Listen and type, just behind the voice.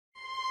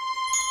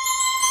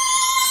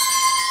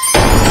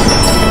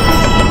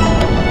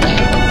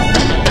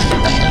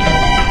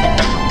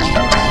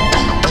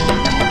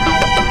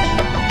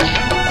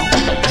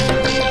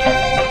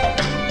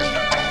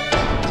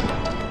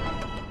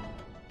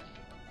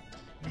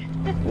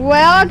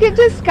Welcome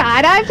to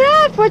Skydive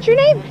Taft. What's your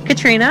name?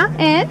 Katrina.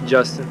 And?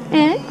 Justin.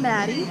 And?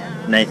 Maddie.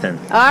 Nathan.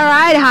 All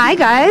right. Hi,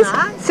 guys.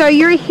 Hi. So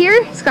you're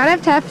here,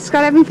 Skydive Taft,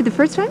 skydiving for the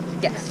first time?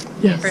 Yes.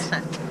 Yes. First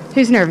time.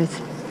 Who's nervous?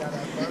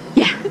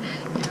 Yeah.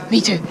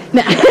 Me too.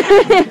 No.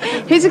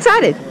 Who's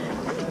excited?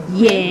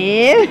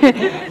 Yeah.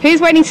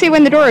 Who's waiting to see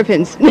when the door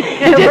opens?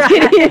 Just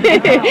kidding.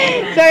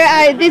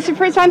 So this is the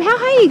first time. How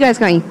high are you guys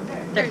going?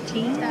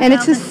 13. And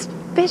it's a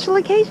special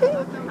occasion?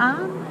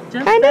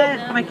 Just Kinda?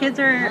 that my kids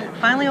are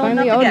finally old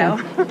enough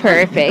to go.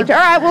 Perfect. All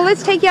right, well,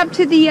 let's take you up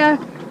to the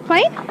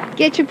plane,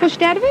 get you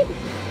pushed out of it.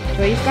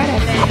 Enjoy your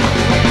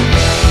skydiving.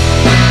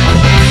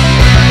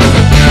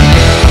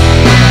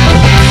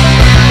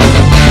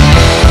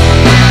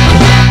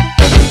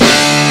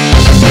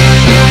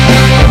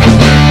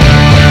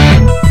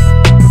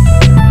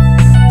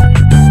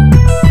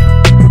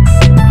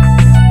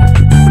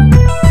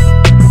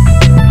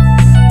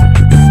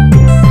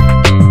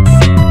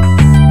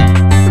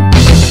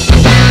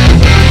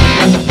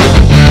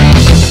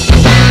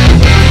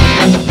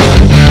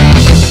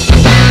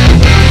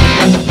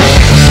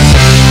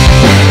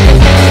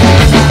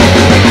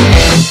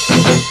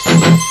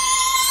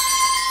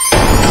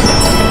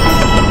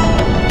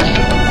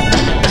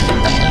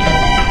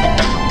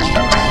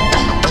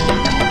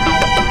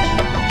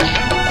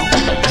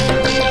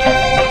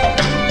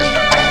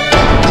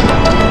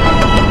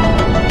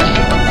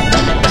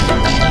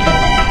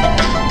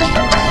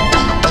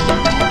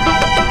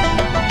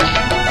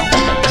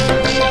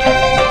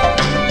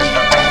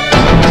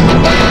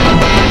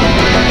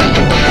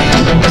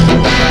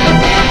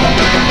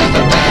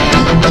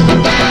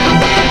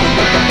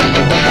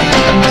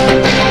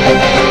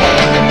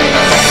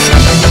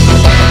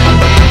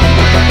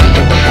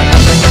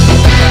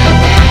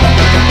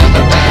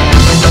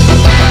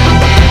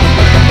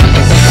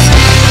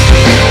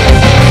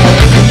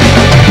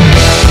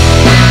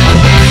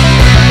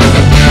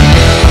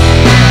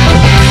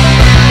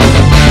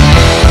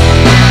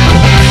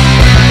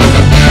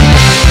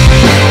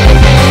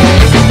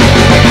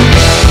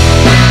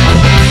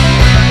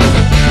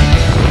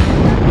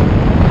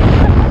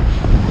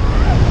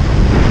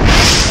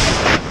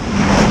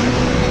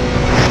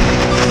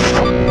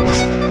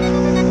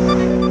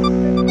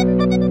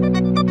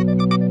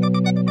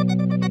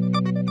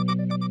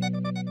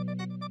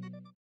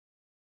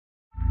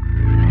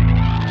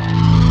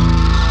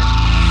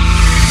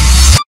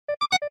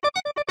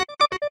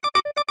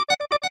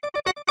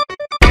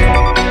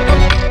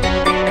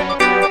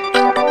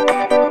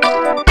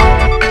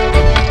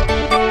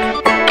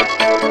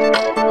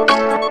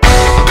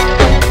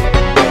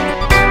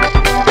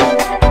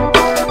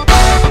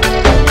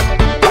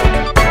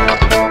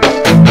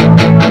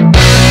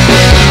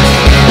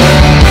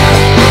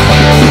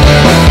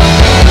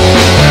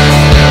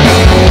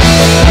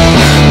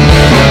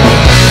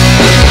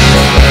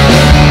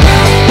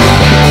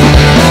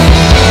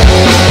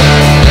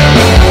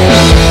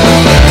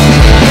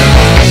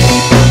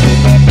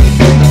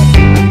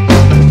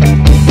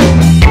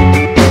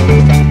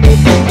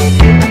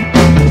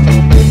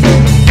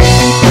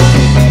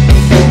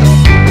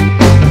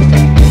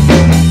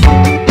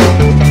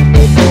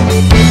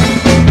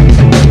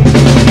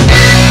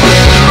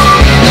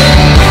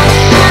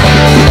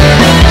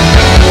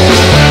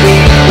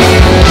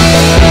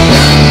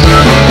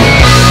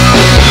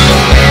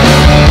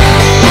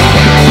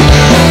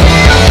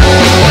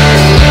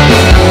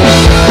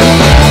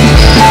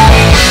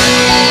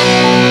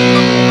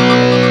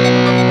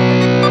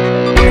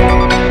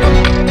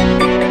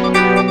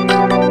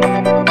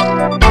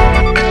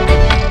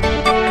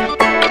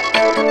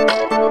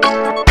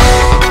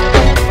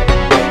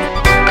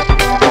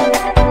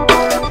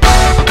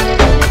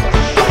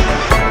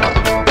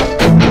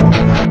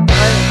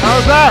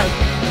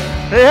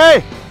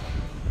 Hey!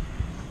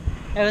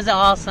 It was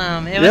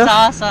awesome. It was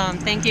awesome.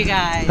 Thank you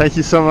guys. Thank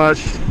you so much.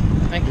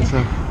 Okay.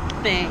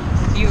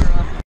 Thanks. You were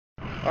welcome.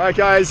 Alright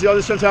guys, y'all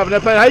just jumped out of an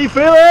airplane. How you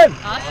feeling?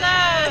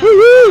 Awesome.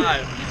 Woo-hoo!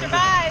 You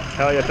survived.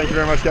 Hell yeah, thank you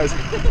very much guys.